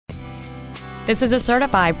This is a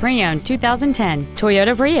certified pre-owned 2010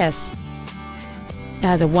 Toyota Prius. It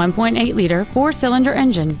has a 1.8-liter four-cylinder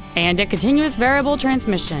engine and a continuous variable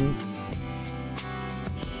transmission.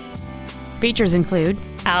 Features include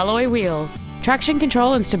alloy wheels, traction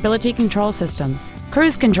control and stability control systems,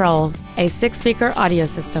 cruise control, a 6-speaker audio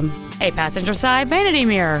system, a passenger side vanity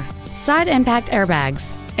mirror, side impact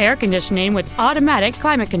airbags, air conditioning with automatic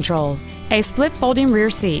climate control, a split folding rear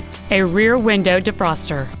seat, a rear window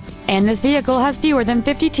defroster, and this vehicle has fewer than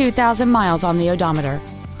 52,000 miles on the odometer.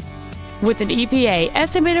 With an EPA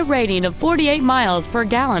estimated rating of 48 miles per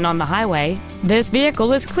gallon on the highway, this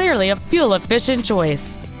vehicle is clearly a fuel-efficient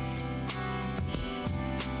choice.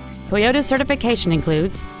 Toyota's certification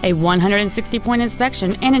includes a 160-point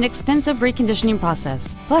inspection and an extensive reconditioning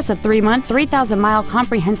process, plus a 3-month, 3,000-mile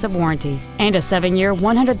comprehensive warranty and a 7-year,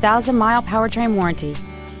 100,000-mile powertrain warranty.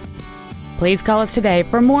 Please call us today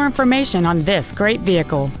for more information on this great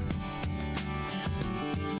vehicle.